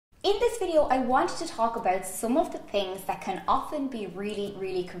In this video, I wanted to talk about some of the things that can often be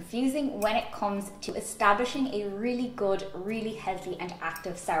really confusing when it comes to establishing a really good, really healthy and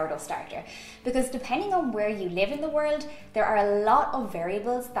active sourdough starter. Because depending on where you live in the world, there are a lot of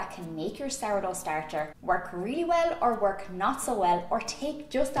variables that can make your sourdough starter work really well or work not so well, or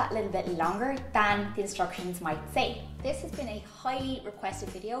take just that little bit longer than the instructions might say. This has been a highly requested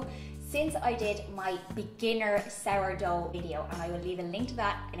video since I did my beginner sourdough video, and I will leave a link to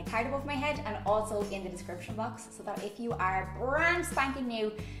that in a card above my head and also in the description box, so that if you are brand spanking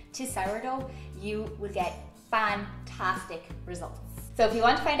new to sourdough, you will get fantastic results. So if you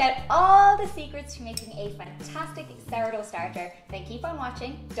want to find out all the secrets to making a fantastic sourdough starter, then keep on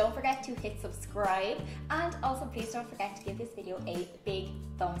watching. Don't forget to hit subscribe, and also please don't forget to give this video a big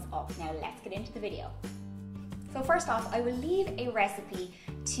thumbs up. Now let's get into the video. So first off, I will leave a recipe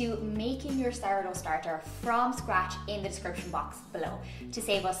to making your sourdough starter from scratch in the description box below to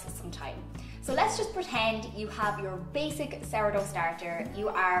save us some time. So let's just pretend you have your basic sourdough starter. You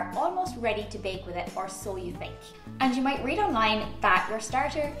are almost ready to bake with it, or so you think. And you might read online that your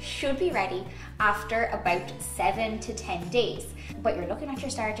starter should be ready after about 7 to 10 days. But you're looking at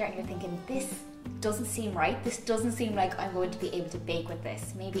your starter and you're thinking, this doesn't seem right. This doesn't seem like I'm going to be able to bake with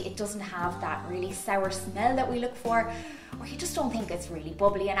this. Maybe it doesn't have that really sour smell that we look for, or you just don't think it's really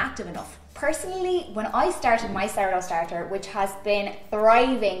bubbly and active enough. Personally, when I started my sourdough starter, which has been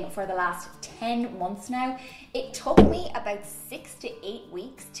thriving for the last 10 months now, it took me about 6 to 8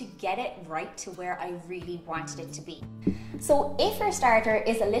 weeks to get it right to where I really wanted it to be. So if your starter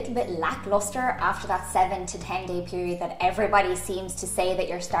is a little bit lackluster after that 7 to 10 day period that everybody seems to say that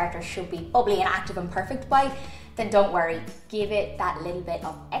your starter should be bubbly and active and perfect by, then don't worry. Give it that little bit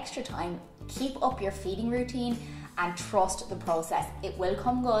of extra time. Keep up your feeding routine and trust the process. It will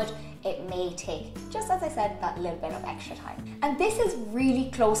come good. It may take, just as I said, that little bit of extra time. And this is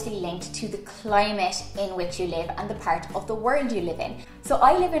really closely linked to the climate in which you live and the part of the world you live in. So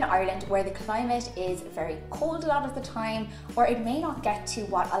I live in Ireland, where the climate is very cold a lot of the time, or it may not get to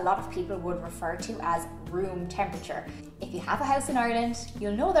what a lot of people would refer to as room temperature. If you have a house in Ireland,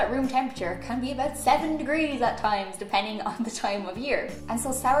 you'll know that room temperature can be about 7 degrees at times, depending on the time of year. And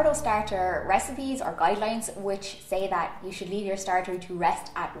so sourdough starter recipes or guidelines which say that you should leave your starter to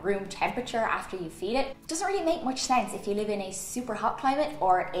rest at room temperature after you feed it doesn't really make much sense if you live in a super hot climate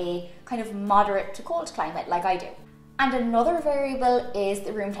or a kind of moderate to cold climate like I do. And another variable is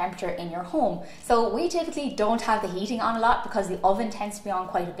the room temperature in your home. So we typically don't have the heating on a lot because the oven tends to be on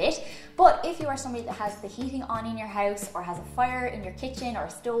quite a bit. But if you are somebody that has the heating on in your house, or has a fire in your kitchen or a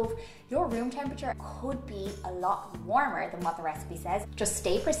stove, your room temperature could be a lot warmer than what the recipe says. Just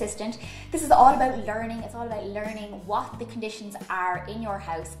stay persistent. This is all about learning. It's all about learning what the conditions are in your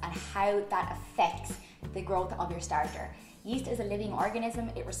house and how that affects the growth of your starter. Yeast is a living organism,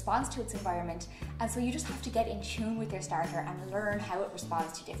 it responds to its environment, and so you just have to get in tune with your starter and learn how it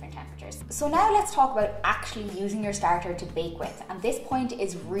responds to different temperatures. So now let's talk about actually using your starter to bake with, and this point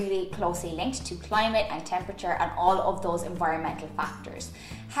is really closely linked to climate and temperature and all of those environmental factors.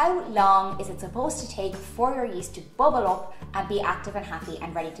 How long is it supposed to take for your yeast to bubble up and be active and happy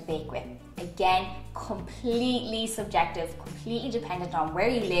and ready to bake with? Again, completely subjective, completely dependent on where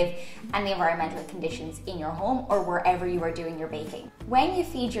you live and the environmental conditions in your home or wherever you are doing your baking. When you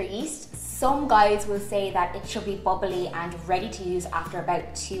feed your yeast, some guides will say that it should be bubbly and ready to use after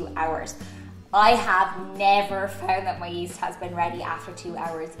about 2 hours. I have never found that my yeast has been ready after 2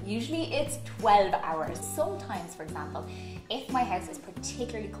 hours. Usually it's 12 hours. Sometimes, for example, if my house is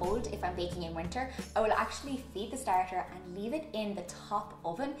particularly cold, if I'm baking in winter, I will actually feed the starter and leave it in the top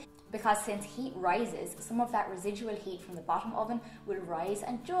oven, because since heat rises, some of that residual heat from the bottom oven will rise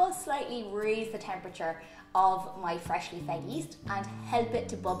and just slightly raise the temperature of my freshly fed yeast and help it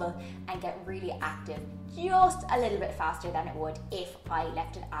to bubble and get really active just a little bit faster than it would if I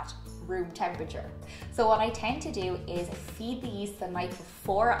left it at room temperature. So what I tend to do is feed the yeast the night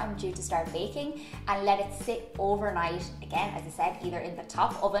before I'm due to start baking and let it sit overnight, again as I said, either in the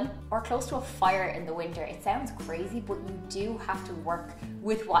top oven or close to a fire in the winter. It sounds crazy, but you do have to work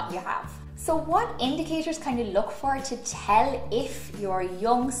with what you have. So what indicators can you look for to tell if your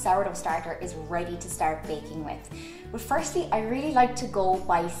young sourdough starter is ready to start baking with? Well, firstly, I really like to go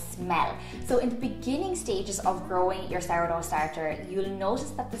by smell. So in the beginning stages of growing your sourdough starter, you'll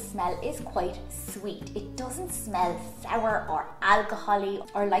notice that the smell is quite sweet. It doesn't smell sour or alcohol-y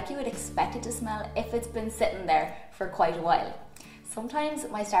or like you would expect it to smell if it's been sitting there for quite a while. Sometimes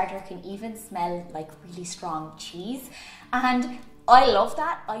my starter can even smell like really strong cheese, and I love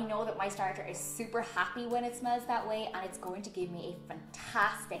that. I know that my starter is super happy when it smells that way, and it's going to give me a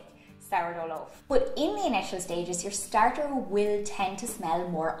fantastic sourdough loaf. But in the initial stages, your starter will tend to smell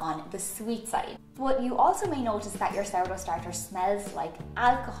more on the sweet side. But you also may notice that your sourdough starter smells like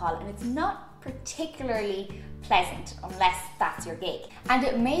alcohol, and it's not particularly pleasant unless that's your gig. And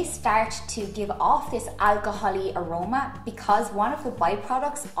it may start to give off this alcohol-y aroma because one of the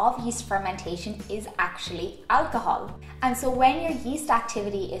byproducts of yeast fermentation is actually alcohol. And so when your yeast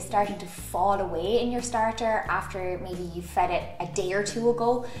activity is starting to fall away in your starter after maybe you fed it a day or two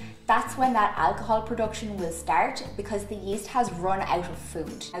ago, that's when that alcohol production will start because the yeast has run out of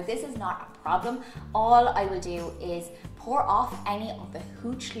food. Now this is not a problem. All I will do is pour off any of the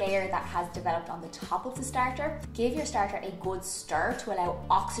hooch layer that has developed on the top of the starter, give your starter a good stir to allow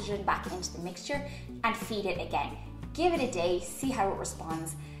oxygen back into the mixture, and feed it again. Give it a day, see how it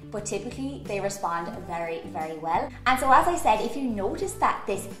responds. But typically they respond very, very well. And so as I said, if you notice that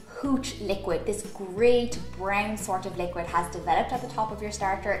this hooch liquid, this grey to brown sort of liquid has developed at the top of your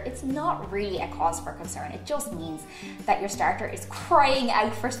starter, it's not really a cause for concern. It just means that your starter is crying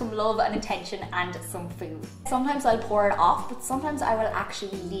out for some love and attention and some food. Sometimes I'll pour it off, but sometimes I will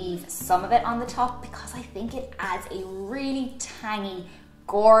actually leave some of it on the top because I think it adds a really tangy,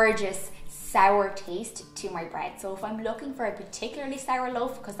 gorgeous, sour taste to my bread. So if I'm looking for a particularly sour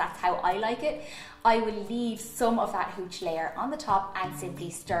loaf, because that's how I like it, I will leave some of that hooch layer on the top and simply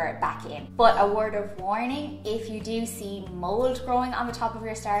stir it back in. But a word of warning, if you do see mold growing on the top of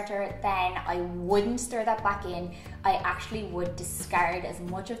your starter, then I wouldn't stir that back in. I actually would discard as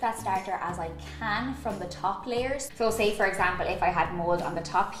much of that starter as I can from the top layers. So say for example, if I had mold on the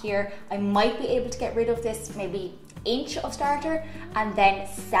top here, I might be able to get rid of this maybe inch of starter and then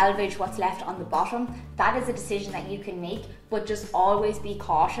salvage what's left on the bottom. That is a decision that you can make, but just always be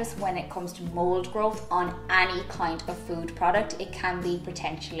cautious when it comes to mold growth on any kind of food product. It can be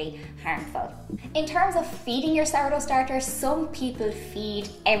potentially harmful. In terms of feeding your sourdough starter, some people feed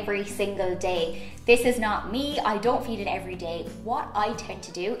every single day. This is not me, I don't feed it every day. What I tend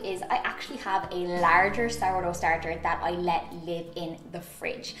to do is I actually have a larger sourdough starter that I let live in the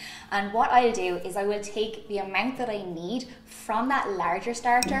fridge. And what I'll do is I will take the amount that I need from that larger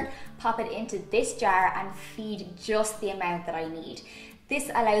starter, pop it into this jar and feed just the amount that I need. This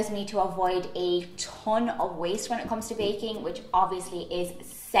allows me to avoid a ton of waste when it comes to baking, which obviously is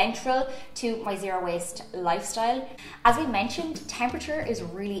central to my zero waste lifestyle. As we mentioned, temperature is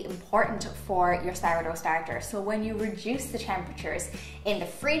really important for your sourdough starter. So when you reduce the temperatures in the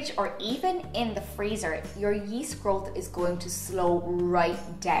fridge or even in the freezer, your yeast growth is going to slow right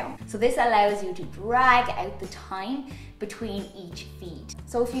down. So this allows you to drag out the time between each feed.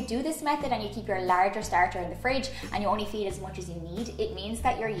 So if you do this method and you keep your larger starter in the fridge and you only feed as much as you need, it means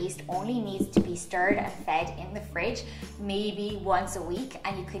that your yeast only needs to be stirred and fed in the fridge maybe once a week,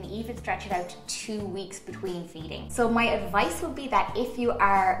 and you can even stretch it out to 2 weeks between feeding. So my advice would be that if you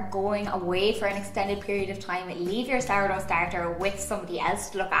are going away for an extended period of time, leave your sourdough starter with somebody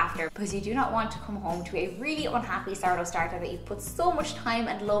else to look after, because you do not want to come home to a really unhappy sourdough starter that you've put so much time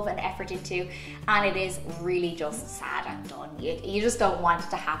and love and effort into, and it is really just sad and done. You just don't want it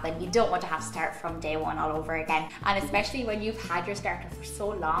to happen. You don't want to have to start from day one all over again. And especially when you've had your starter for so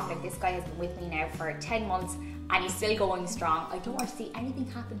long, like this guy has been with me now for 10 months and he's still going strong. I don't want to see anything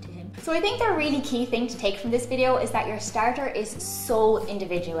happen to him. So I think the really key thing to take from this video is that your starter is so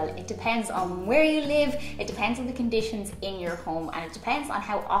individual. It depends on where you live, it depends on the conditions in your home, and it depends on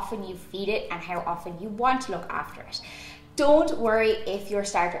how often you feed it and how often you want to look after it. Don't worry if your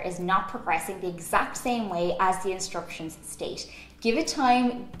starter is not progressing the exact same way as the instructions state. Give it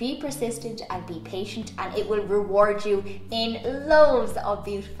time, be persistent and be patient, and it will reward you in loads of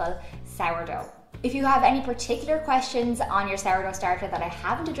beautiful sourdough. If you have any particular questions on your sourdough starter that I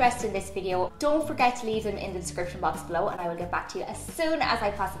haven't addressed in this video, don't forget to leave them in the description box below and I will get back to you as soon as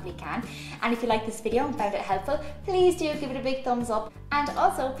I possibly can. And if you like this video and found it helpful, please do give it a big thumbs up. And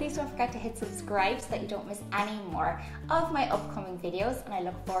also, please don't forget to hit subscribe so that you don't miss any more of my upcoming videos. And I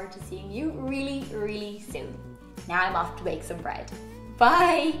look forward to seeing you really, really soon. Now I'm off to bake some bread.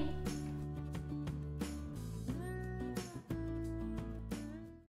 Bye!